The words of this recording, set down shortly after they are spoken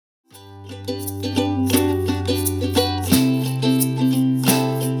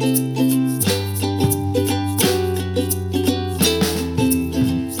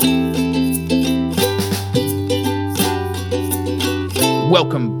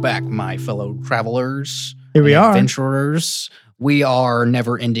back, my fellow travelers. Here we are. Adventurers. We are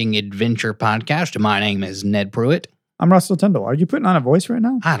Never Ending Adventure Podcast. My name is Ned Pruitt. I'm Russell Tyndall. Are you putting on a voice right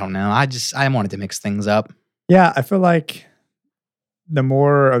now? I don't know. I wanted to mix things up. Yeah, I feel like the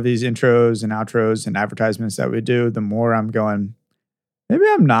more of these intros and outros and advertisements that we do, the more I'm going, maybe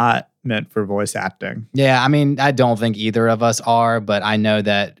I'm not meant for voice acting. Yeah, I mean, I don't think either of us are, but I know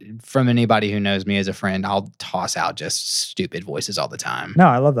that from anybody who knows me as a friend, I'll toss out just stupid voices all the time. No,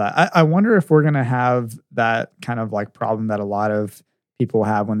 I love that. I wonder if we're going to have that kind of like problem that a lot of people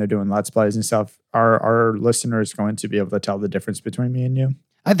have when they're doing Let's Plays and stuff. Are our listeners going to be able to tell the difference between me and you?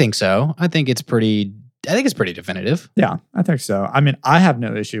 I think so. I think it's pretty definitive. Yeah, I think so. I mean, I have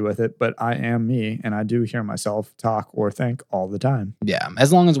no issue with it, but I am me, and I do hear myself talk or think all the time. Yeah,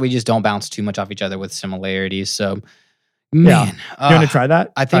 as long as we just don't bounce too much off each other with similarities. So, man, you want to try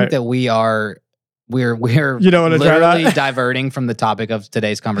that? I think that we're You don't want to try literally that? diverting from the topic of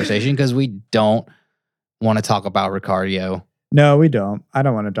today's conversation because we don't want to talk about Ricardio. No, we don't. I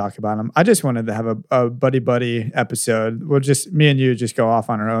don't want to talk about him. I just wanted to have a buddy episode. We'll just, me and you just go off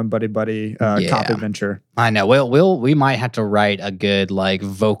on our own buddy cop adventure. I know. We might have to write a good like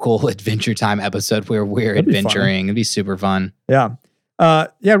vocal adventure time episode where we're adventuring. It'd be super fun. Yeah.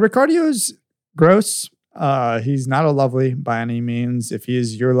 Ricardio's gross. He's not a lovely by any means. If he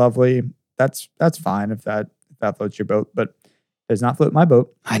is your lovely, that's fine if that floats your boat, but does not float my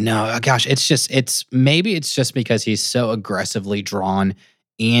boat. I know. Gosh, maybe it's just because he's so aggressively drawn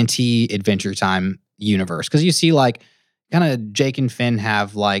anti-Adventure Time universe. Because you see, like, kind of Jake and Finn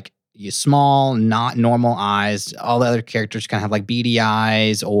have like small, not normal eyes. All the other characters kind of have like beady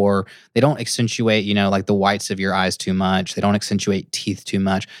eyes, or they don't accentuate, like the whites of your eyes too much. They don't accentuate teeth too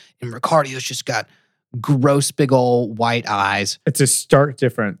much. And Ricardio's just got gross, big old white eyes. It's a stark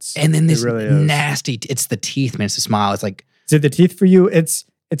difference. And then this really nasty, it's the teeth, man. It's the smile. It's like, is it the teeth for you? It's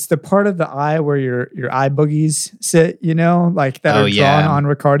the part of the eye where your eye boogies sit, like that are drawn on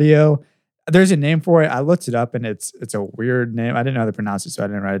Ricardio. There's a name for it. I looked it up and it's a weird name. I didn't know how to pronounce it, so I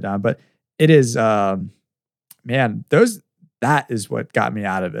didn't write it down. But it is, that is what got me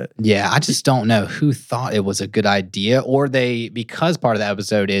out of it. Yeah, I just don't know who thought it was a good idea, or because part of the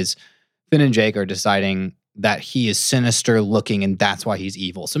episode is Finn and Jake are deciding that he is sinister looking and that's why he's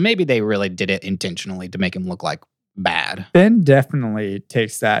evil. So maybe they really did it intentionally to make him look like bad. Ben definitely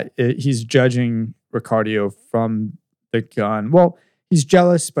takes that. He's judging Ricardio from the gun. Well, he's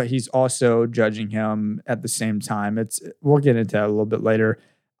jealous, but he's also judging him at the same time. We'll get into that a little bit later.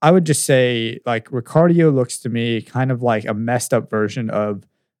 I would just say, like, Ricardio looks to me kind of like a messed up version of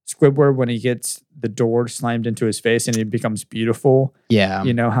Squidward when he gets the door slammed into his face and he becomes beautiful. Yeah.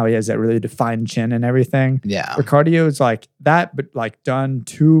 You know how he has that really defined chin and everything? Yeah. Ricardio is like that, but like done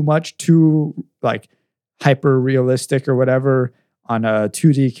too much, too like hyper realistic or whatever on a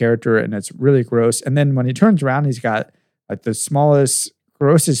 2D character, and it's really gross. And then when he turns around, he's got like the smallest,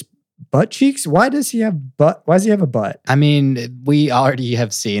 grossest butt cheeks. Why does he have a butt? I mean, we already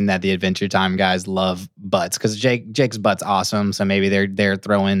have seen that the Adventure Time guys love butts because Jake's butt's awesome. So maybe they're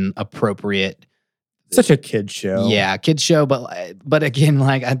throwing appropriate. Such a kid show. Yeah, kid show. But again,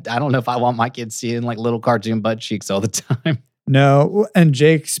 like I don't know if I want my kids seeing like little cartoon butt cheeks all the time. No, and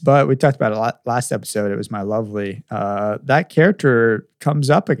Jake's butt, we talked about it a lot last episode. It was my lovely. That character comes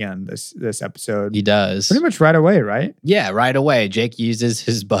up again this episode. He does. Pretty much right away, right? Yeah, right away. Jake uses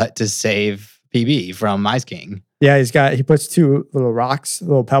his butt to save PB from Ice King. Yeah, he puts two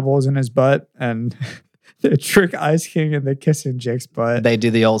little pebbles in his butt, and they trick Ice King and they kiss in Jake's butt. They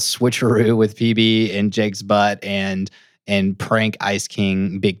do the old switcheroo with PB in Jake's butt and prank Ice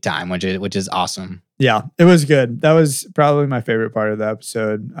King big time, which is awesome. Yeah, it was good. That was probably my favorite part of the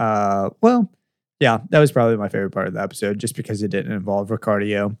episode. That was probably my favorite part of the episode, just because it didn't involve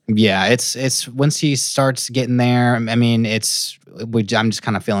Ricardio. Yeah, it's once he starts getting there. I mean, I'm just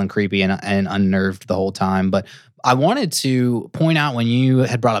kind of feeling creepy and unnerved the whole time. But I wanted to point out when you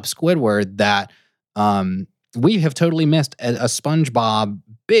had brought up Squidward that we have totally missed a SpongeBob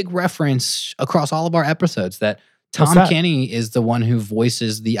big reference across all of our episodes. That Tom Kenny is the one who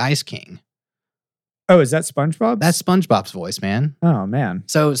voices the Ice King. Oh, is that SpongeBob? That's SpongeBob's voice, man. Oh man.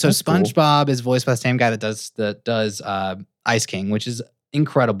 So SpongeBob is voiced by the same guy that does Ice King, which is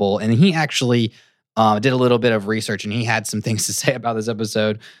incredible. And he actually did a little bit of research, and he had some things to say about this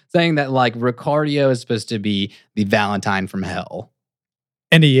episode, saying that like Ricardio is supposed to be the Valentine from hell,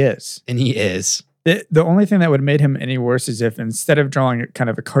 and he is. The only thing that would have made him any worse is if instead of drawing kind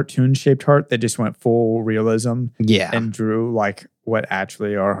of a cartoon-shaped heart, they just went full realism. Yeah. And drew like what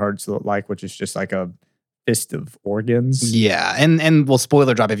actually our hearts look like, which is just like a fist of organs. Yeah. And well,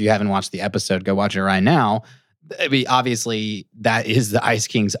 spoiler drop, if you haven't watched the episode, go watch it right now. I mean, obviously, that is the Ice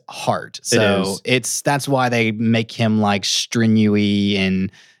King's heart. So that's why they make him like strenuous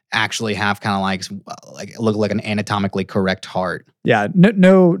and actually have kind of like look like an anatomically correct heart. Yeah,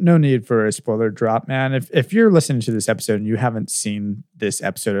 no need for a spoiler drop, man. If you're listening to this episode and you haven't seen this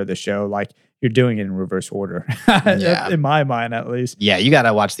episode of the show, like you're doing it in reverse order. Yeah. In my mind, at least. Yeah, you got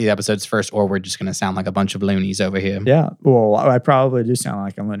to watch these episodes first, or we're just going to sound like a bunch of loonies over here. Yeah, well, I probably do sound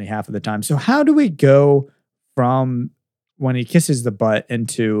like a loony half of the time. So how do we go from when he kisses the butt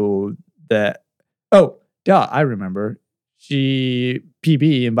into the? Oh, duh! I remember.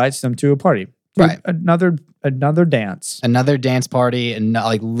 PB invites them to a party. Right. Another dance. Another dance party, and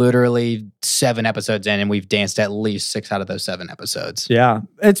like literally 7 episodes in, and we've danced at least 6 out of those 7 episodes. Yeah.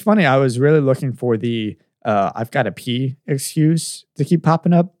 It's funny. I was really looking for the I've got a pee excuse to keep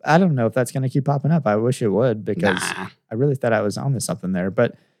popping up. I don't know if that's going to keep popping up. I wish it would, because I really thought I was on to something there.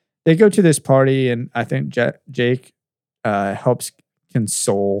 But they go to this party, and I think Jake helps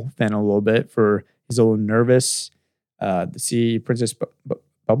console Finn a little bit for he's a little nervous. To see Princess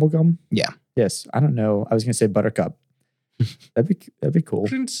Bubblegum? Yeah. Yes. I don't know. I was gonna say Buttercup. That'd be cool.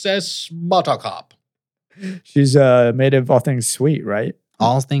 Princess Buttercup. She's made of all things sweet, right?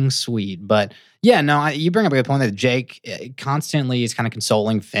 All things sweet. But yeah, no, you bring up a good point that Jake constantly is kind of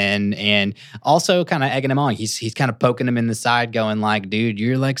consoling Finn and also kind of egging him on. He's kind of poking him in the side, going like, dude,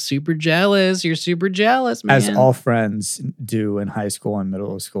 you're like super jealous. You're super jealous, man. As all friends do in high school and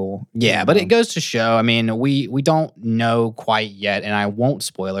middle school. Yeah, but it goes to show, I mean, we don't know quite yet, and I won't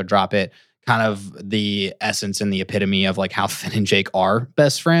spoiler drop it, kind of the essence and the epitome of like how Finn and Jake are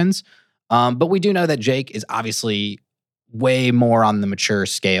best friends. But we do know that Jake is obviously way more on the mature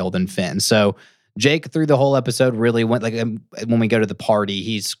scale than Finn. So Jake, through the whole episode, really went like when we go to the party,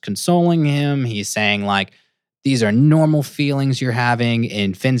 he's consoling him. He's saying like, these are normal feelings you're having,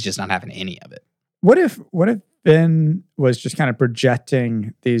 and Finn's just not having any of it. What if Finn was just kind of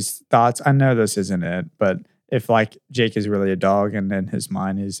projecting these thoughts? I know this isn't it, but if like Jake is really a dog and then his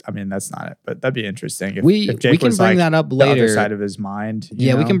mind is, I mean, that's not it, but that'd be interesting. If Jake we can was bring like that up later. The other side of his mind.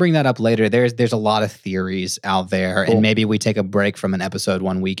 Yeah, we can bring that up later. There's a lot of theories out there, cool. And maybe we take a break from an episode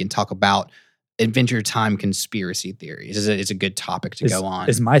one week and talk about Adventure Time conspiracy theories. It's a good topic to go on.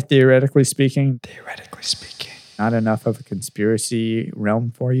 Is my theoretically speaking, not enough of a conspiracy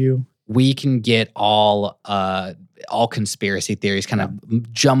realm for you? We can get all conspiracy theories kind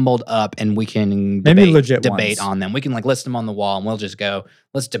of jumbled up, and we can debate on them. We can like list them on the wall, and we'll just go,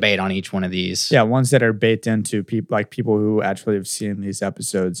 let's debate on each one of these. Yeah, ones that are baked into people who actually have seen these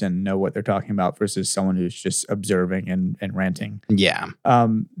episodes and know what they're talking about versus someone who's just observing and ranting. Yeah.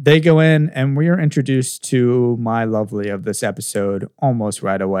 They go in, and we are introduced to my lovely of this episode almost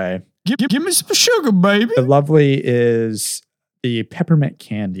right away. Give me some sugar, baby. The lovely is the peppermint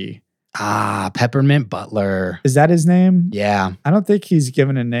candy. Peppermint Butler. Is that his name? Yeah. I don't think he's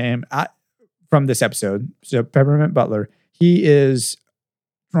given a name from this episode. So Peppermint Butler, he is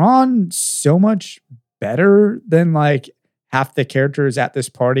drawn so much better than like half the characters at this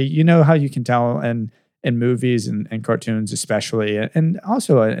party. You know how you can tell in movies and cartoons especially, and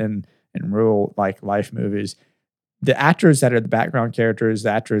also in real like life movies, the actors that are the background characters,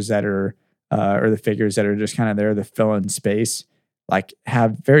 the actors that are or the figures that are just kind of there to fill in space, like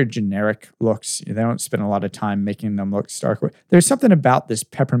have very generic looks. They don't spend a lot of time making them look stark. There's something about this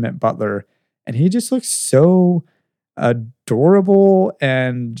Peppermint Butler, and he just looks so adorable,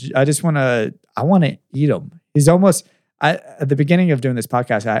 and I want to eat him. He's almost, at the beginning of doing this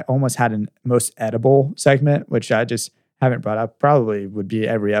podcast, I almost had an most edible segment, which I just haven't brought up. Probably would be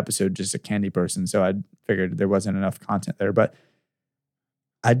every episode just a candy person, so I figured there wasn't enough content there, but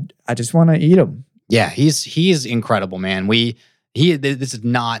I just want to eat him. Yeah, he is incredible, man. This is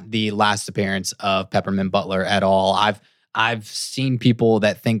not the last appearance of Peppermint Butler at all. I've seen people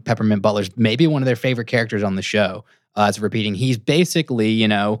that think Peppermint Butler's maybe one of their favorite characters on the show. It's repeating. He's basically,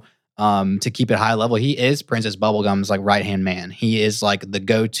 to keep it high level, he is Princess Bubblegum's like right-hand man. He is like the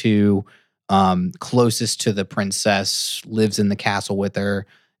go-to, closest to the princess, lives in the castle with her.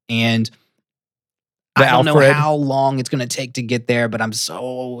 And I don't know how long it's going to take to get there, but I'm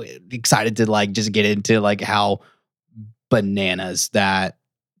so excited to like just get into like how bananas that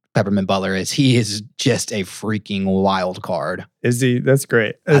Peppermint Butler is. He is just a freaking wild card. Is he? That's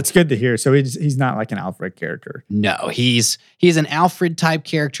great. That's good to hear. So he's not like an Alfred character. No, he's an Alfred type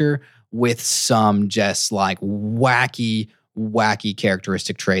character with some just like wacky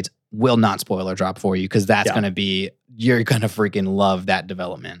characteristic traits. Will not spoiler drop for you because that's going to be, you're going to freaking love that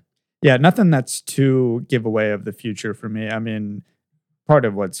development. Yeah, nothing that's too giveaway of the future for me. I mean, part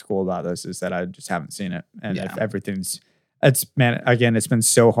of what's cool about this is that I just haven't seen it. And if everything's, it's been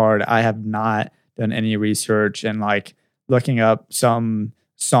so hard. I have not done any research and like looking up some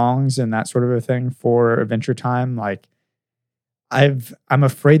songs and that sort of a thing for Adventure Time, like I'm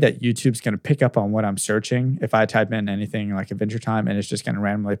afraid that YouTube's going to pick up on what I'm searching if I type in anything like Adventure Time, and it's just going to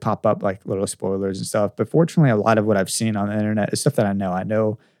randomly pop up like little spoilers and stuff. But fortunately, a lot of what I've seen on the internet is stuff that I know. I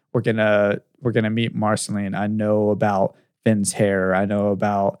know we're gonna meet Marceline. I know about Finn's hair. I know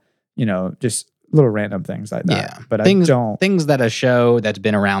about just little random things like that. Yeah, but things, I don't. things that a show that's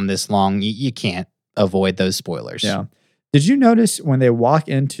been around this long, you can't avoid those spoilers. Yeah. Did you notice when they walk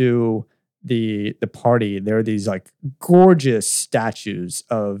into the party, there are these like gorgeous statues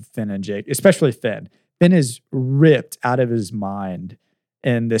of Finn and Jake, especially Finn. Finn is ripped out of his mind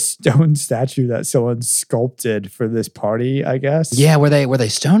in this stone statue that someone sculpted for this party, I guess. Yeah, were they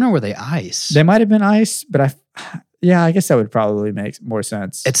stone or were they ice? They might have been ice, but I guess that would probably make more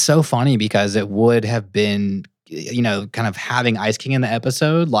sense. It's so funny because it would have been, kind of having Ice King in the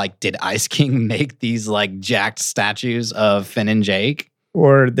episode. Like, did Ice King make these like jacked statues of Finn and Jake?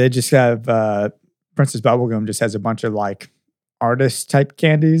 Or they just have Princess Bubblegum just has a bunch of like artist type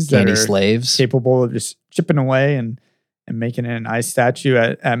candies Candy that are slaves. capable of just chipping away and making it an ice statue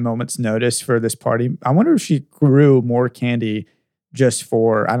at moment's notice for this party. I wonder if she grew more candy just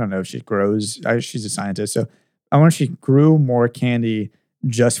for, I don't know if she grows, she's a scientist. So I wonder if she grew more candy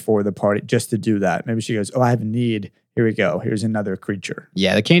just for the party, just to do that. Maybe she goes, oh, I have a need. Here we go. Here's another creature.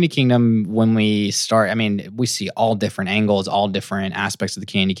 Yeah, the Candy Kingdom, when we start, we see all different angles, all different aspects of the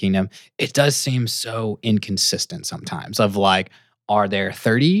Candy Kingdom. It does seem so inconsistent sometimes of like, are there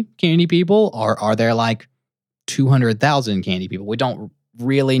 30 candy people or are there like 200,000 candy people? We don't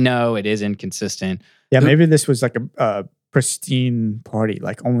really know. It is inconsistent. Yeah, maybe this was like a pristine party,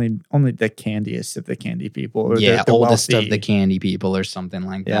 like only the candiest of the candy people. Or the oldest wealthy. of the candy people or something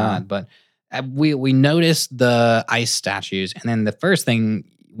like Yeah. that. But we noticed the ice statues, and then the first thing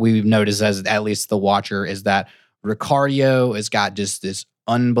we noticed, as at least the watcher, is that Ricardio has got just this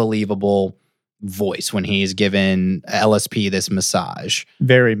unbelievable voice when he's given LSP this massage.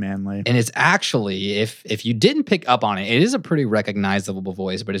 Very manly. And it's actually, if you didn't pick up on it, it is a pretty recognizable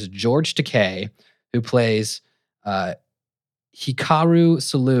voice, but it's George Takei who plays Hikaru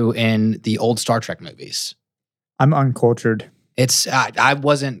Sulu in the old Star Trek movies. I'm uncultured. It's I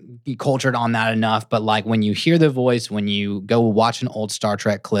wasn't cultured on that enough, but like when you hear the voice, when you go watch an old Star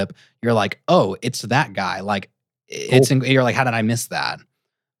Trek clip, you're like, oh, it's that guy. Like you're like, how did I miss that?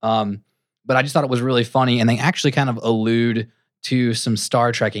 But I just thought it was really funny, and they actually kind of allude to some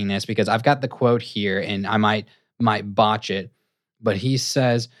Star Trekkiness because I've got the quote here, and I might botch it, but he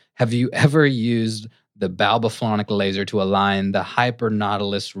says, "Have you ever used the Balbaflonic laser to align the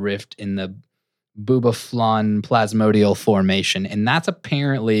hypernautilus rift in the Bubaflon plasmodial formation?" And that's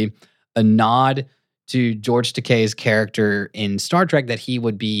apparently a nod to George Takei's character in Star Trek, that he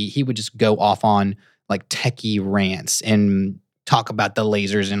would just go off on like techie rants and talk about the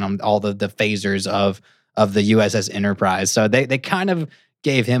lasers and all the phasers of the USS Enterprise. So they kind of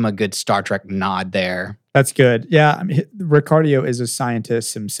gave him a good Star Trek nod there. That's good. Yeah, Ricardio is a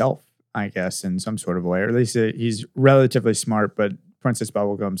scientist himself, I guess, in some sort of way, or at least he's relatively smart. But Princess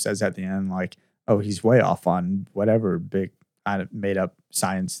Bubblegum says at the end, like, oh, he's way off on whatever big made up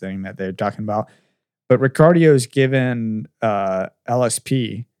science thing that they're talking about. But Ricardio's given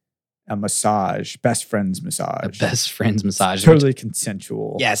LSP a massage, best friend's massage. A best friend's massage. Totally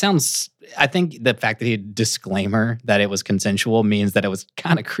consensual. Yeah, it sounds, I think the fact that he had a disclaimer that it was consensual means that it was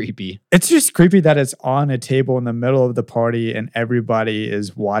kind of creepy. It's just creepy that it's on a table in the middle of the party and everybody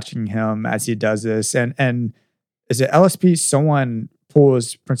is watching him as he does this. And is it LSP? Someone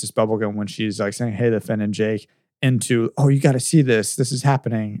pulls Princess Bubblegum when she's like saying, hey, the Finn and Jake, into, oh, you got to see this. This is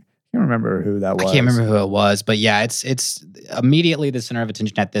happening. I can't remember who that was. I can't remember who it was, but yeah, it's immediately the center of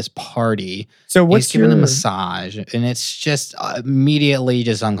attention at this party. So he's given a massage, and it's just immediately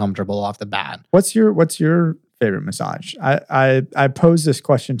just uncomfortable off the bat. What's your favorite massage? I posed this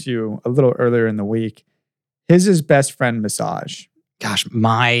question to you a little earlier in the week. His is best friend massage. Gosh,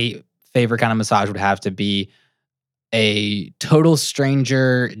 my favorite kind of massage would have to be a total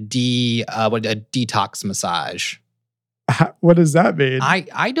stranger a detox massage. What does that mean?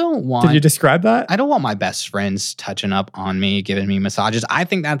 I don't want... Can you describe that? I don't want my best friends touching up on me, giving me massages. I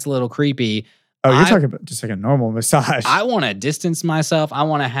think that's a little creepy. Oh, you're talking about just like a normal massage. I want to distance myself. I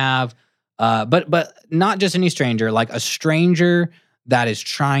want to have, but not just any stranger, like a stranger that is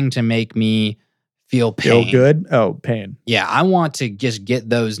trying to make me feel pain. Feel good? Oh, pain. Yeah, I want to just get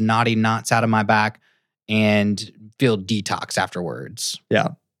those knotty knots out of my back and feel detox afterwards. Yeah.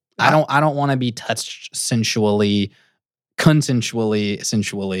 I don't want to be touched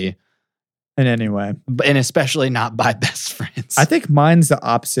consensually. in any way. and especially not by best friends. I think mine's the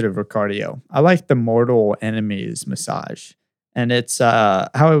opposite of Ricardio. I like the mortal enemies massage. And it's how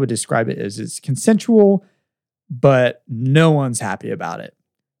I would describe it is it's consensual, but no one's happy about it.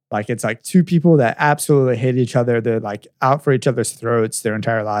 Like it's like two people that absolutely hate each other. They're like out for each other's throats their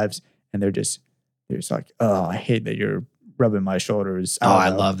entire lives. And they're just like, oh, I hate that you're rubbing my shoulders. I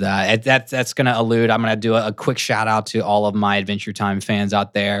love that. That's going to allude. I'm going to do a quick shout out to all of my Adventure Time fans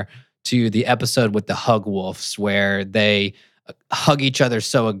out there to the episode with the Hug Wolves where they hug each other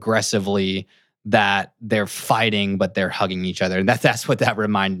so aggressively that they're fighting, but they're hugging each other. And that's what that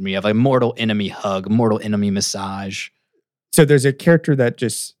reminded me of, a mortal enemy hug, mortal enemy massage. So there's a character that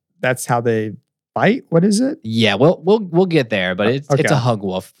that's how they fight. What is it? Yeah, we'll get there, but it's Okay. a hug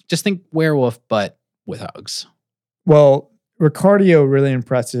wolf. Just think werewolf, but with hugs. Well, Ricardio really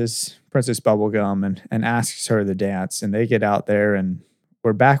impresses Princess Bubblegum and asks her to dance, and they get out there, and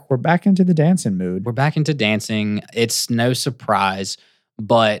we're back into the dancing mood. We're back into dancing. It's no surprise,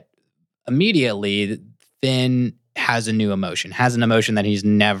 but immediately Finn has a new emotion, has an emotion that he's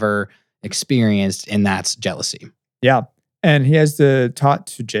never experienced, and that's jealousy. Yeah. And he has to talk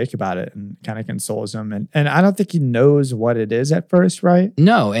to Jake about it and kind of consoles him. And I don't think he knows what it is at first, right?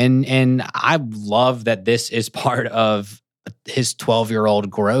 No, and I love that this is part of his 12-year-old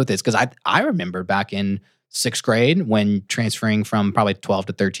growth. Is because I remember back in 6th grade when transferring from probably 12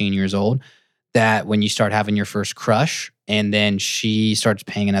 to 13 years old, that when you start having your first crush and then she starts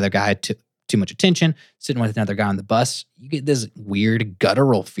paying another guy too much attention, sitting with another guy on the bus, you get this weird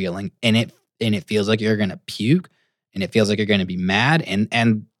guttural feeling, and it feels like you're gonna puke, and it feels like you're gonna be mad,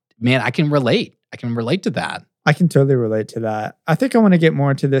 and man, I can relate. I can relate to that. I can totally relate to that. I think I want to get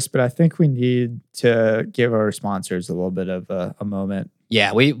more into this, but I think we need to give our sponsors a little bit of a moment.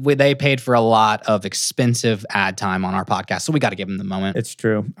 Yeah, we they paid for a lot of expensive ad time on our podcast, so we got to give them the moment. It's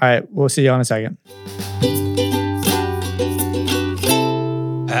true. All right, we'll see you in a second.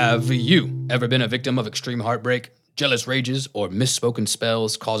 Have you ever been a victim of extreme heartbreak, jealous rages, or misspoken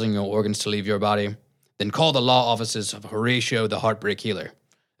spells causing your organs to leave your body? Then call the law offices of Horatio the Heartbreak Healer.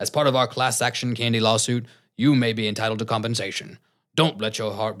 As part of our class action candy lawsuit, you may be entitled to compensation. Don't let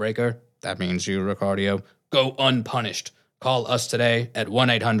your heartbreaker, that means you, Ricardio, go unpunished. Call us today at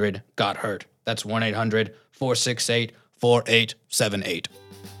 1-800-GOT-HURT. That's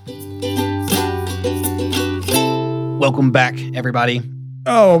 1-800-468-4878. Welcome back, everybody.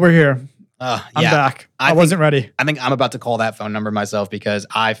 Oh, we're here. I'm Yeah, back. I think- wasn't ready. I think I'm about to call that phone number myself because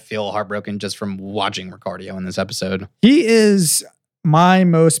I feel heartbroken just from watching Ricardio in this episode. He is my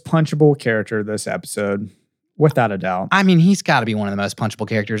most punchable character this episode, without a doubt. I mean, he's got to be one of the most punchable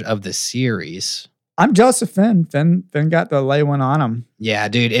characters of the series. I'm jealous of Finn. Finn got to lay one on him. Yeah,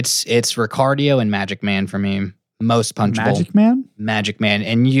 dude, it's Ricardio and Magic Man for me. Most punchable. Magic Man? Magic Man.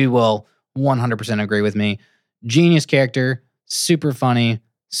 And you will 100% agree with me. Genius character, super funny,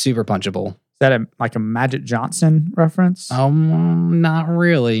 super punchable. Is that like a Magic Johnson reference? Not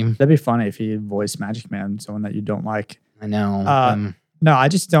really. That'd be funny if he voiced Magic Man, someone that you don't like. I know. No, I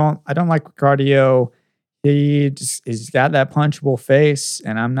don't like Ricardio. He's got that punchable face,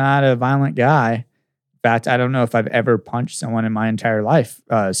 and I'm not a violent guy. In fact, I don't know if I've ever punched someone in my entire life,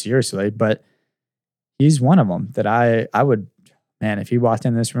 seriously, but he's one of them that I would, man, if he walked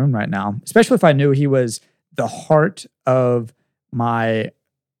in this room right now, especially if I knew he was the heart of my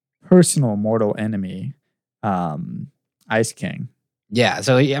personal mortal enemy, Ice King. Yeah,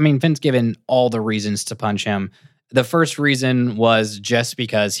 so I mean, Finn's given all the reasons to punch him. The first reason was just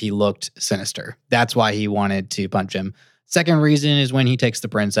because he looked sinister. That's why he wanted to punch him. Second reason is when he takes the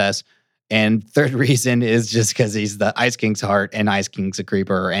princess. And third reason is just because he's the Ice King's heart and Ice King's a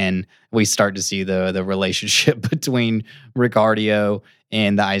creeper. And we start to see the relationship between Ricardio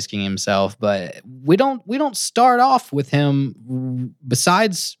and the Ice King himself. But we don't start off with him,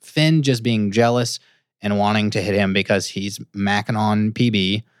 besides Finn just being jealous and wanting to hit him because he's macking on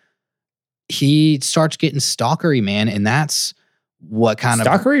PB. He starts getting stalkery, man, and that's what kind of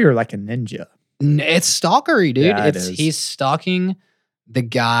Stalkery or like a ninja? it's stalkery, dude. Yeah, it is. He's stalking the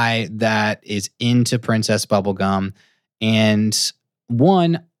guy that is into Princess Bubblegum. And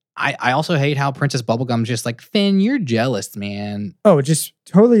one, I also hate how Princess Bubblegum's just like, Finn, you're jealous, man. Oh, just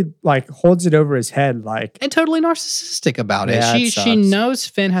totally like holds it over his head, like And totally narcissistic about it. Yeah, it She sucks. knows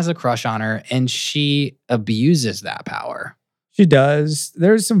Finn has a crush on her and she abuses that power. she does.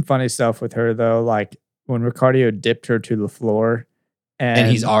 There's some funny stuff with her though, like when Ricardio dipped her to the floor,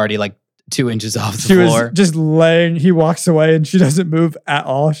 And he's already like 2 inches off the she floor. was just laying. He walks away and she doesn't move at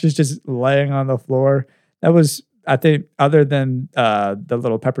all. She's just laying on the floor. That was, I think, other than the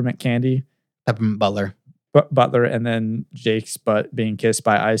little peppermint candy. Peppermint Butler. Butler and then Jake's butt being kissed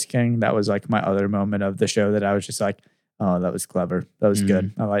by Ice King. That was like my other moment of the show that I was just like, oh, that was clever. That was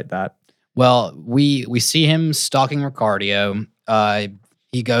good. I like that. Well, we see him stalking Ricardio.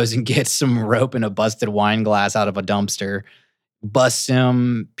 He goes and gets some rope and a busted wine glass out of a dumpster, busts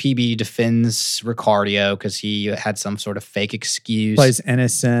him. PB defends Ricardio because he had some sort of fake excuse. Plays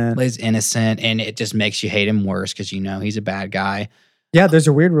innocent, and it just makes you hate him worse because he's a bad guy. Yeah, there's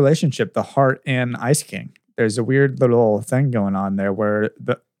a weird relationship, the Heart and Ice King. There's a weird little thing going on there where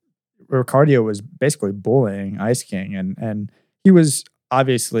Ricardio was basically bullying Ice King, and he was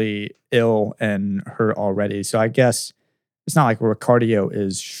obviously ill and hurt already. So I guess it's not like Ricardio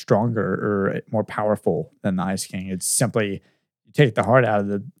is stronger or more powerful than the Ice King. It's simply you take the heart out of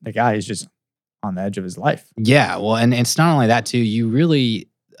the guy, he's just on the edge of his life. Yeah, well, and it's not only that too. You really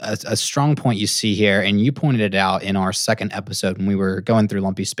a strong point you see here, and you pointed it out in our second episode when we were going through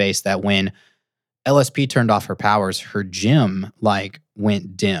Lumpy Space, that when LSP turned off her powers, her gem like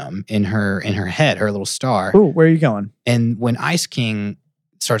went dim in her head, her little star. Ooh, where are you going? And when Ice King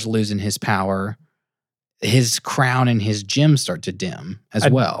starts losing his power, his crown and his gem start to dim as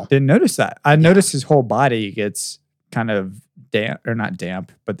well. Didn't notice that. I noticed his whole body gets kind of damp, or not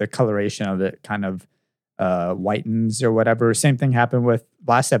damp, but the coloration of it kind of whitens or whatever. Same thing happened with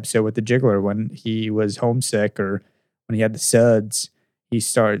last episode with the Jiggler when he was homesick or when he had the suds. He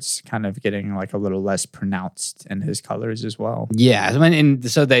starts kind of getting like a little less pronounced in his colors as well. Yeah,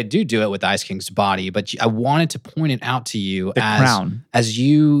 and so they do it with Ice King's body, but I wanted to point it out to you as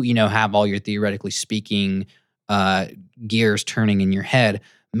you have all your theoretically speaking gears turning in your head.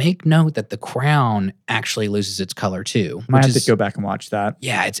 Make note that the crown actually loses its color too. Might have to go back and watch that.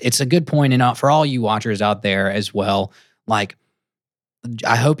 Yeah, it's a good point, and for all you watchers out there as well, like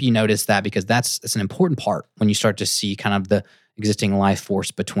I hope you notice that because it's an important part when you start to see kind of the existing life force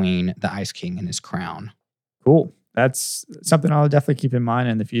between the Ice King and his crown. Cool. That's something I'll definitely keep in mind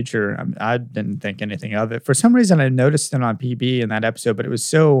in the future. I didn't think anything of it. For some reason, I noticed it on PB in that episode, but it was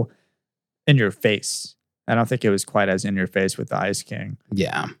so in your face. I don't think it was quite as in your face with the Ice King.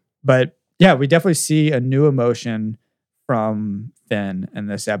 Yeah. But yeah, we definitely see a new emotion from Finn in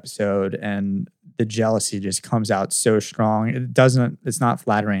this episode, and the jealousy just comes out so strong. It's not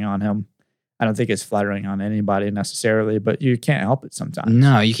flattering on him. I don't think it's flattering on anybody necessarily, but you can't help it sometimes.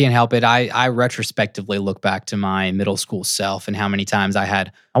 No, you can't help it. I retrospectively look back to my middle school self and how many times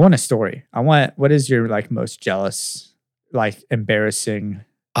I want a story. What is your like most jealous, like embarrassing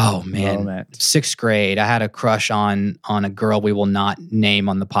moment? 6th grade, I had a crush on a girl we will not name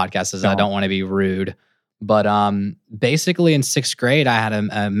on the podcast as I don't want to be rude. But basically in 6th grade, I had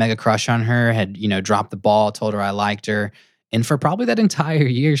a mega crush on her, had, dropped the ball, told her I liked her. And for probably that entire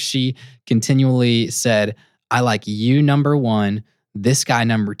year, she continually said, I like you, number 1, this guy,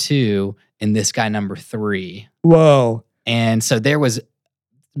 number 2, and this guy, number 3. Whoa. And so there was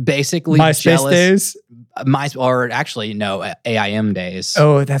basically MySpace days? AIM days.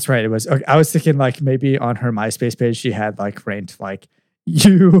 Oh, that's right. It was. Okay. I was thinking like maybe on her MySpace page, she had like ranked like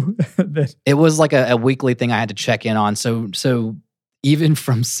you. It was like a weekly thing I had to check in on. So even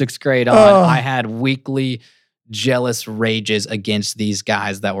from 6th grade on, I had weekly jealous rages against these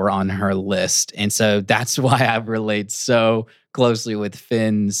guys that were on her list. And so that's why I relate so closely with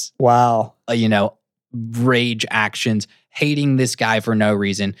Finn's rage actions, hating this guy for no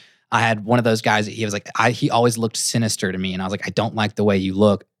reason. I had one of those guys, he was like, he always looked sinister to me. And I was like, I don't like the way you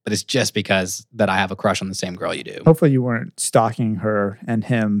look, but it's just because that I have a crush on the same girl you do. Hopefully you weren't stalking her and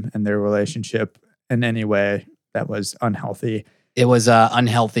him and their relationship in any way that was unhealthy. It was an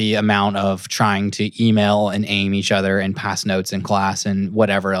unhealthy amount of trying to email and aim each other and pass notes in class and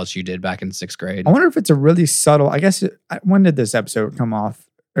whatever else you did back in 6th grade. I wonder if it's a really subtle, I guess, when did this episode come out?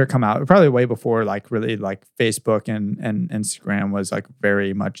 Probably way before like really like Facebook and Instagram was like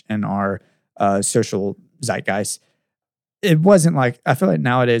very much in our social zeitgeist. It wasn't like, I feel like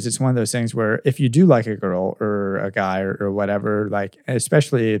nowadays it's one of those things where if you do like a girl or a guy or whatever, like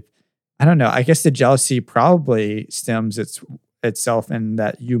especially, I don't know, I guess the jealousy probably stems itself in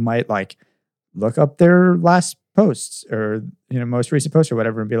that you might like look up their last posts or most recent posts or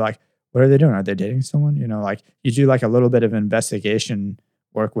whatever and be like, what are they doing? Are they dating someone? Like you do like a little bit of investigation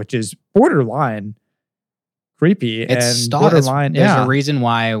work, which is borderline creepy. There's a reason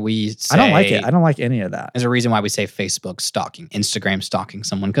why we say, I don't like it. I don't like any of that. There's a reason why we say Facebook stalking, Instagram stalking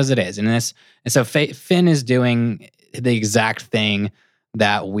someone, because it is. And so Finn is doing the exact thing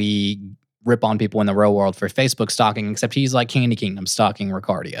that we rip on people in the real world for Facebook stalking, except he's like Candy Kingdom stalking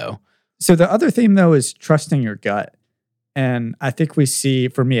Ricardio. So the other theme though is trusting your gut. And I think we see,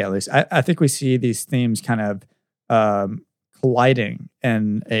 for me at least, I think we see these themes kind of colliding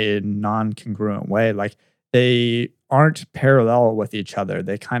in a non-congruent way. Like they aren't parallel with each other.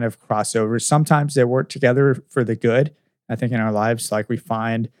 They kind of cross over. Sometimes they work together for the good. I think in our lives, like we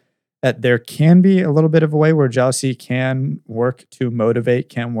find that there can be a little bit of a way where jealousy can work to motivate,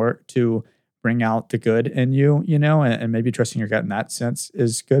 can work to bring out the good in you, and maybe trusting your gut in that sense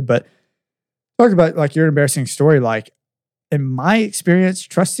is good. But talk about like your embarrassing story. Like in my experience,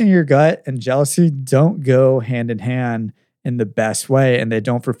 trusting your gut and jealousy don't go hand in hand in the best way, and they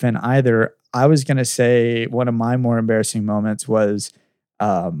don't for Finn either. I was going to say one of my more embarrassing moments was,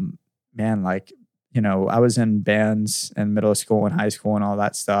 I was in bands in middle school and high school and all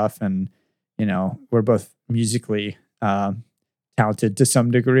that stuff. And, we're both musically talented to some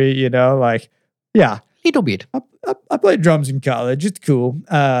degree, yeah. Little bit. I played drums in college. It's cool.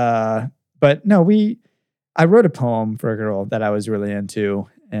 But no, I wrote a poem for a girl that I was really into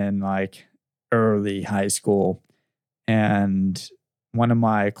in like early high school. And one of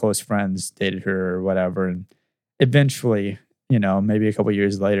my close friends dated her or whatever. And eventually, maybe a couple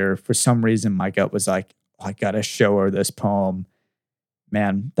years later, for some reason, my gut was like, oh, I got to show her this poem.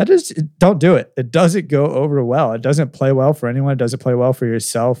 Man, don't do it. It doesn't go over well. It doesn't play well for anyone. It doesn't play well for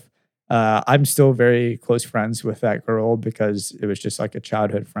yourself. I'm still very close friends with that girl because it was just like a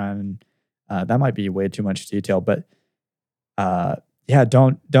childhood friend. That might be way too much detail, but yeah,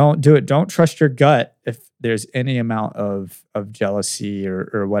 don't do it. Don't trust your gut if there's any amount of jealousy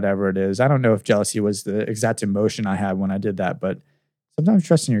or whatever it is. I don't know if jealousy was the exact emotion I had when I did that, but sometimes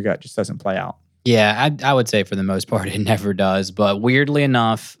trusting your gut just doesn't play out. Yeah, I would say for the most part, it never does. But weirdly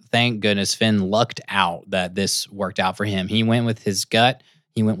enough, thank goodness Finn lucked out that this worked out for him. He went with his gut,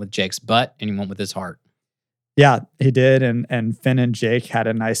 he went with Jake's butt, and he went with his heart. Yeah, he did. And Finn and Jake had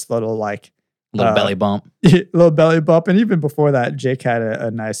a nice little belly bump. Little belly bump. And even before that, Jake had a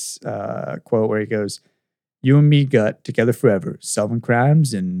nice quote where he goes, "You and me, gut, together forever, solving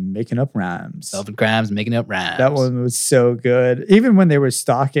crimes and making up rhymes." Solving crimes, making up rhymes. That one was so good. Even when they were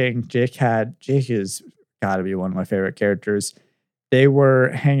stalking, Jake is got to be one of my favorite characters. They were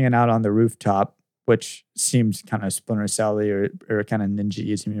hanging out on the rooftop, which seems kind of Splinter Cell-y or kind of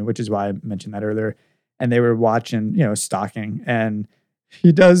ninja-y, which is why I mentioned that earlier. And they were watching, stalking. And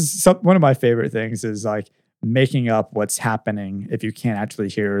he does one of my favorite things is like making up what's happening if you can't actually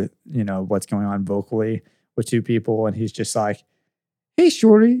hear, what's going on vocally with two people. And he's just like, "Hey,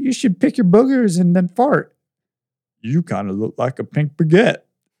 shorty, you should pick your boogers and then fart. You kind of look like a pink baguette."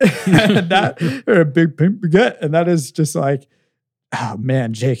 Or a big pink baguette. And that is just like, oh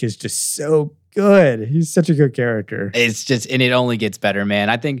man, Jake is just so good. He's such a good character. It's just, and it only gets better, man.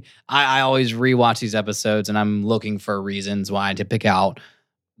 I think I always rewatch these episodes and I'm looking for reasons why to pick out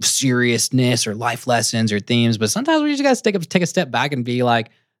seriousness or life lessons or themes. But sometimes we just got to take a step back and be like,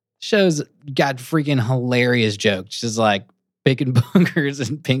 show's got freaking hilarious jokes, just like picking boogers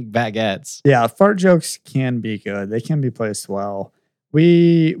and pink baguettes. Yeah, fart jokes can be good. They can be placed well.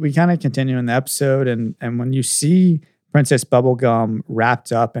 We kind of continue in the episode, and when you see Princess Bubblegum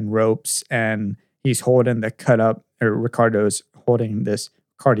wrapped up in ropes and he's holding the cut up, or Ricardo's holding this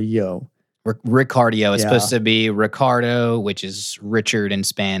cardio. Ricardio is supposed to be Ricardo, which is Richard in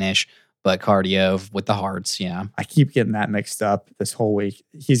Spanish, but cardio with the hearts. Yeah. I keep getting that mixed up this whole week.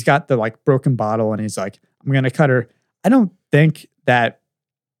 He's got the broken bottle and he's like, "I'm going to cut her." I don't think that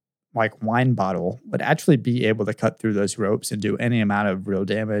wine bottle would actually be able to cut through those ropes and do any amount of real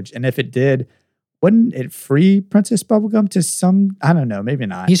damage. And if it did, wouldn't it free Princess Bubblegum to some, I don't know, maybe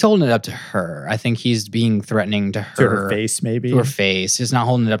not. He's holding it up to her. I think he's being threatening to her. To her face, maybe. To her face. He's not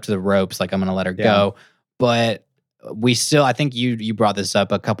holding it up to the ropes like, "I'm going to let her go." But we still, I think you brought this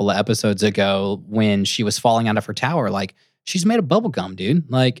up a couple of episodes ago when she was falling out of her tower. Like, she's made of bubblegum,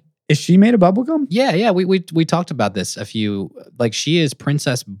 dude. Like, is she made of bubblegum? Yeah. We talked about this a few, she is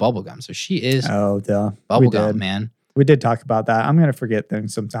Princess Bubblegum. So she is bubblegum, man. We did talk about that. I'm going to forget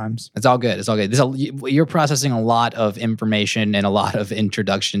things sometimes. It's all good. You're processing a lot of information and a lot of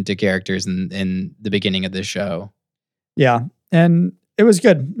introduction to characters in the beginning of this show. Yeah. And it was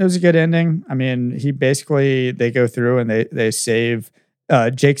good. It was a good ending. I mean, they go through and they save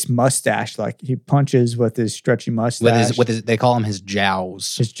Jake's mustache. Like, he punches with his stretchy mustache. With his they call him his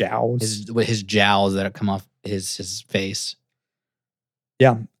jowls. His jowls. His jowls that come off his face.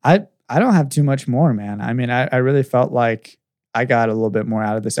 Yeah. I don't have too much more, man. I mean, I really felt like I got a little bit more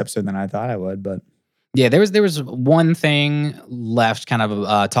out of this episode than I thought I would, but yeah, there was one thing left, kind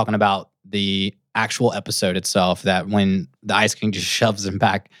of talking about the actual episode itself, that when the Ice King just shoves him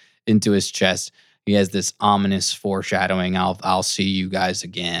back into his chest, he has this ominous foreshadowing, I'll see you guys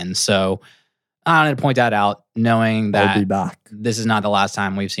again. So I wanted to point that out, knowing that I'll be back. This is not the last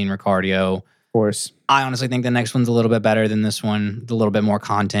time we've seen Ricardio. Of course. I honestly think the next one's a little bit better than this one. It's a little bit more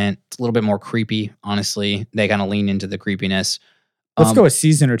content. It's a little bit more creepy, honestly. They kind of lean into the creepiness. Let's go a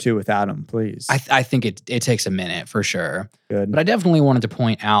season or two without him, please. I think it takes a minute for sure. Good. But I definitely wanted to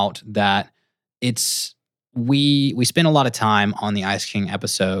point out that we spent a lot of time on the Ice King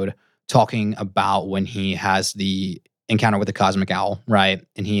episode talking about when he has the encounter with the Cosmic Owl, right?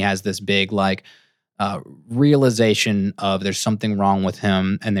 And he has this big like realization of there's something wrong with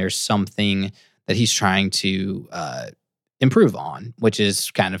him and there's something that he's trying to improve on, which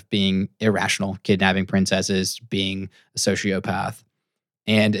is kind of being irrational, kidnapping princesses, being a sociopath.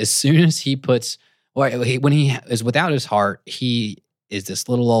 And as soon as he puts, when he is without his heart, he is this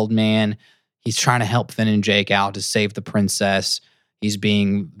little old man. He's trying to help Finn and Jake out to save the princess. He's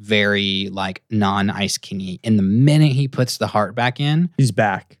being very like non-Ice King-y. And the minute he puts the heart back in, he's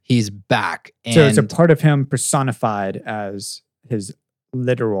back. And so it's a part of him personified as his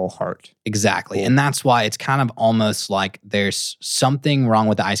literal heart. Exactly. Cool. And that's why it's kind of almost like there's something wrong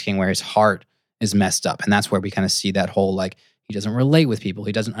with the Ice King where his heart is messed up. And that's where we kind of see that whole like he doesn't relate with people.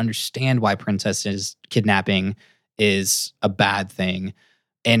 He doesn't understand why princesses kidnapping is a bad thing.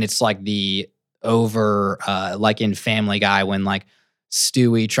 And it's like the like in Family Guy when like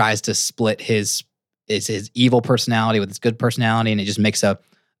Stewie tries to split his evil personality with his good personality and it just makes a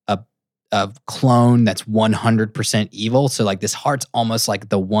clone that's 100% evil. So like this heart's almost like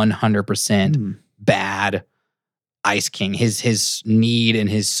the 100% bad Ice King. His need and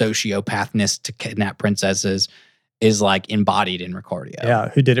his sociopathness to kidnap princesses is like embodied in Ricardio. Yeah,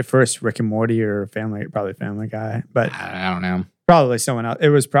 who did it first? Rick and Morty or probably Family Guy, but I don't know. Probably someone else. It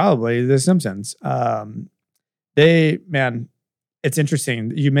was probably The Simpsons. It's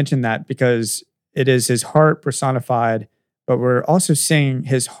interesting. You mentioned that because it is his heart personified, but we're also saying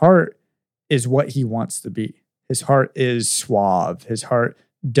his heart is what he wants to be. His heart is suave. His heart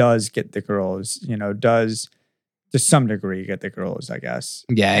does get the girls, does to some degree get the girls, I guess.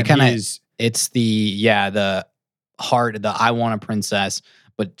 Yeah, it kind of, it's the heart, the I want a princess,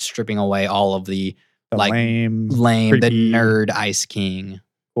 but stripping away all of the like lame, creepy, the nerd Ice King.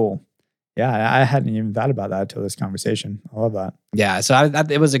 Cool. Yeah, I hadn't even thought about that until this conversation. I love that. Yeah, so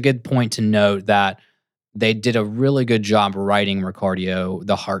it was a good point to note that they did a really good job writing Ricardio,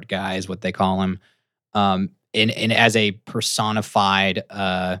 the heart guy is what they call him, in as a personified,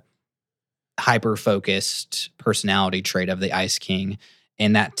 hyper-focused personality trait of the Ice King.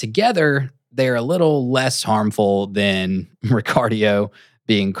 And that together, they're a little less harmful than Ricardio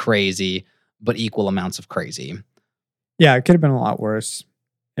being crazy, but equal amounts of crazy. Yeah, it could have been a lot worse.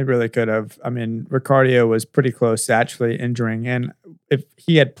 It really could have. I mean, Ricardio was pretty close to actually injuring. And if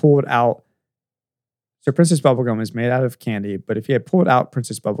he had pulled out, so Princess Bubblegum is made out of candy, but if he had pulled out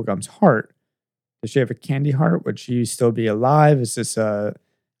Princess Bubblegum's heart, does she have a candy heart? Would she still be alive? Is this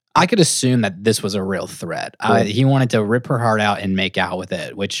I could assume that this was a real threat. Cool. He wanted to rip her heart out and make out with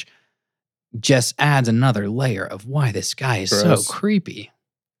it, which just adds another layer of why this guy is gross. So creepy.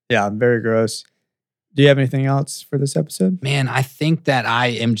 Yeah, very gross. Do you have anything else for this episode? Man, I think that I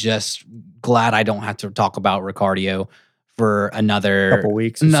am just glad I don't have to talk about Ricardio for another couple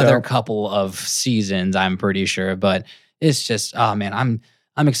weeks, couple of seasons. I'm pretty sure, but it's just, oh man,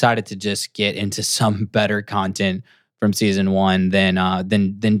 I'm excited to just get into some better content from season 1 than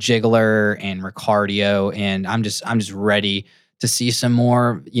Jiggler and Ricardio, and I'm just ready to see some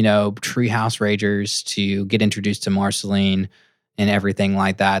more, Treehouse Ragers, to get introduced to Marceline and everything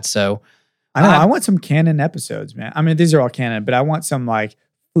like that. So I know I want some canon episodes, man. I mean, these are all canon, but I want some like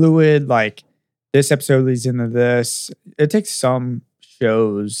fluid, like this episode leads into this. It takes some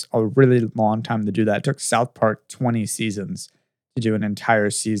shows a really long time to do that. It took South Park 20 seasons to do an entire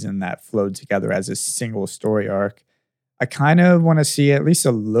season that flowed together as a single story arc. I kind of want to see at least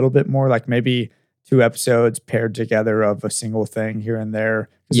a little bit more, like maybe 2 episodes paired together of a single thing here and there.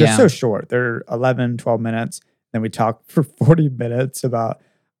 Because they're so short. They're 11, 12 minutes. Then we talk for 40 minutes about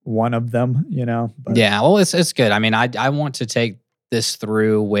one of them, But yeah, well, it's good. I mean, I want to take this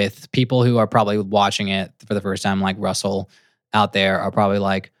through with people who are probably watching it for the first time, like Russell out there, are probably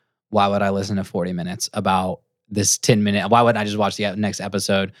like, why would I listen to 40 minutes about this 10-minute? Why wouldn't I just watch the next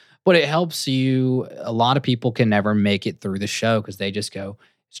episode? But it helps you. A lot of people can never make it through the show because they just go,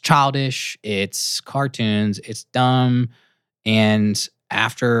 it's childish, it's cartoons, it's dumb. And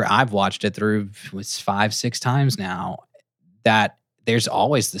after I've watched it through, it's 5-6 times now, that there's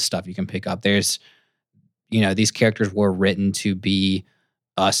always the stuff you can pick up. There's, these characters were written to be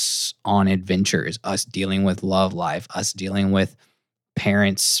us on adventures, us dealing with love life, us dealing with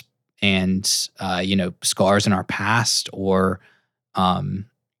parents and, scars in our past, or,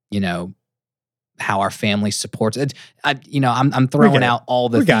 how our family supports it. I'm throwing out all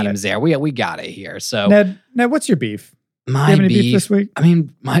the themes there. We got it here. So Ned, what's your beef? My Do you have any beef this week? I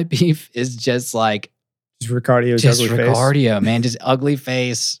mean, my beef is just like just Ricardio's just ugly Ricardio, face. man, just ugly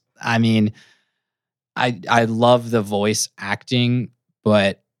face. I mean, I love the voice acting,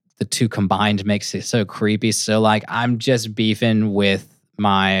 but the two combined makes it so creepy. So like, I'm just beefing with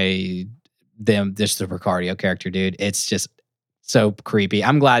just the Ricardio character, dude. It's just so creepy.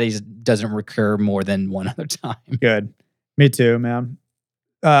 I'm glad he doesn't recur more than one other time. Good. Me too, man.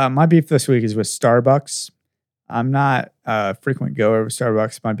 My beef this week is with Starbucks. I'm not a frequent goer of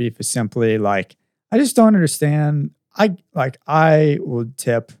Starbucks. My beef is simply like, I just don't understand. I will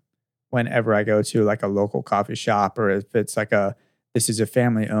tip whenever I go to like a local coffee shop, or if it's like this is a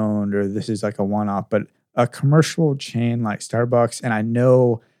family owned, or this is like a one-off, but a commercial chain like Starbucks. And I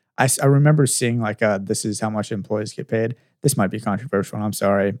know, I remember seeing like this is how much employees get paid. This might be controversial, I'm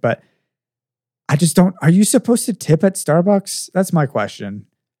sorry, but I just don't. Are you supposed to tip at Starbucks? That's my question.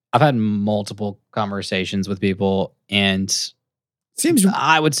 I've had multiple conversations with people, and seems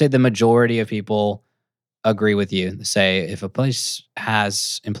I would say the majority of people agree with you. Say if a place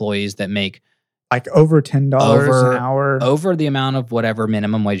has employees that make like over $10 an hour, over the amount of whatever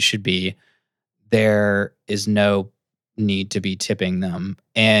minimum wage should be, there is no need to be tipping them.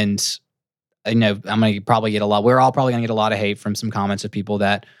 And I know I'm going to probably get we're all probably going to get a lot of hate from some comments of people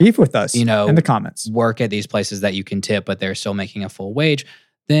that beef with us, in the comments, work at these places that you can tip, but they're still making a full wage.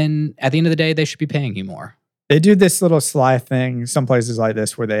 Then at the end of the day, they should be paying you more. They do this little sly thing, some places like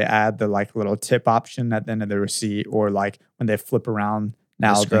this, where they add the like little tip option at the end of the receipt, or like when they flip around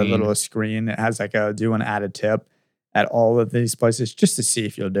now the little screen, it has like do you want to add a tip at all of these places just to see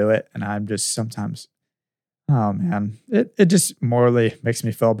if you'll do it. And I'm just sometimes, oh man, it just morally makes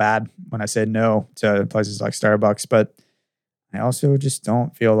me feel bad when I say no to places like Starbucks, but I also just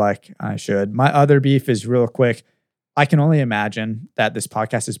don't feel like I should. My other beef is real quick. I can only imagine that this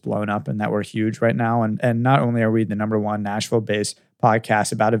podcast is blown up and that we're huge right now. And not only are we the #1 Nashville-based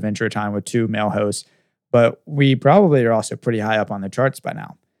podcast about Adventure Time with 2 male hosts, but we probably are also pretty high up on the charts by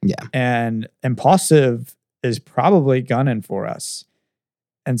now. Yeah. And Impulsive is probably gunning for us.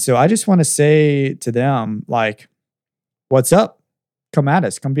 And so I just want to say to them, like, what's up? Come at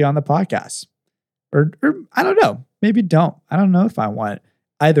us. Come be on the podcast. Or I don't know. Maybe don't. I don't know if I want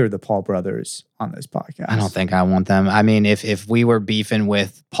either of the Paul brothers on this podcast. I don't think I want them. I mean, if we were beefing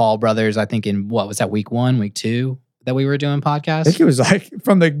with Paul brothers, I think in what was that, week 1, week 2 that we were doing podcasts? I think it was like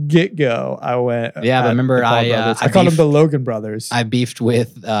from the get-go I went. Yeah, but remember I called them the Logan brothers. I beefed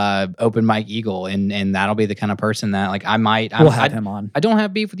with Open Mike Eagle, and that'll be the kind of person that like we'll have him on. I don't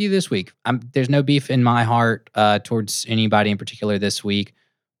have beef with you this week. There's no beef in my heart towards anybody in particular this week.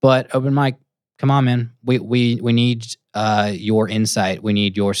 But Open Mike, come on, man. We need your insight. We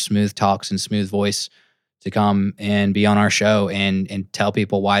need your smooth talks and smooth voice to come and be on our show and tell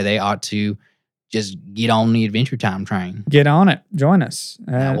people why they ought to just get on the Adventure Time train. Get on it. Join us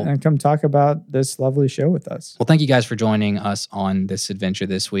and come talk about this lovely show with us. Well, thank you guys for joining us on this adventure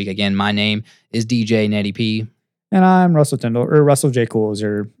this week. Again, my name is DJ Nettie P. And I'm Russell Tyndall, or Russell J. Cools,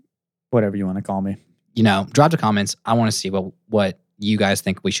 or whatever you want to call me. Drop the comments. I want to see what you guys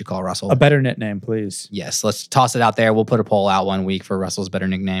think we should call Russell. A better nickname, please. Yes, let's toss it out there. We'll put a poll out one week for Russell's better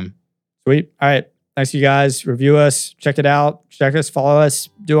nickname. Sweet. All right. Thanks, you guys. Review us. Check it out. Check us. Follow us.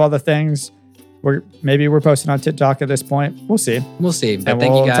 Do all the things. Maybe we're posting on TikTok at this point. We'll see. We'll see. But and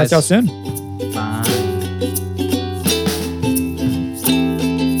thank you guys. Talk to y'all soon. Bye.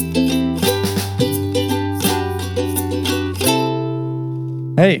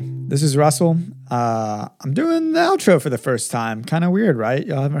 Hey, this is Russell. I'm doing the outro for the first time. Kind of weird, right?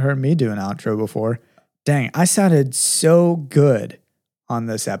 Y'all haven't heard me do an outro before. Dang, I sounded so good on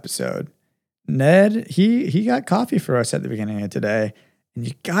this episode. Ned, he got coffee for us at the beginning of today, and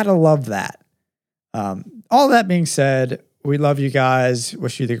you gotta love that. All that being said, we love you guys.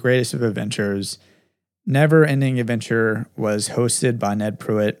 Wish you the greatest of adventures. Never Ending Adventure was hosted by Ned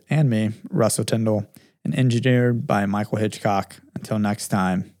Pruitt and me, Russell Tyndall, and engineered by Michael Hitchcock. Until next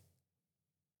time.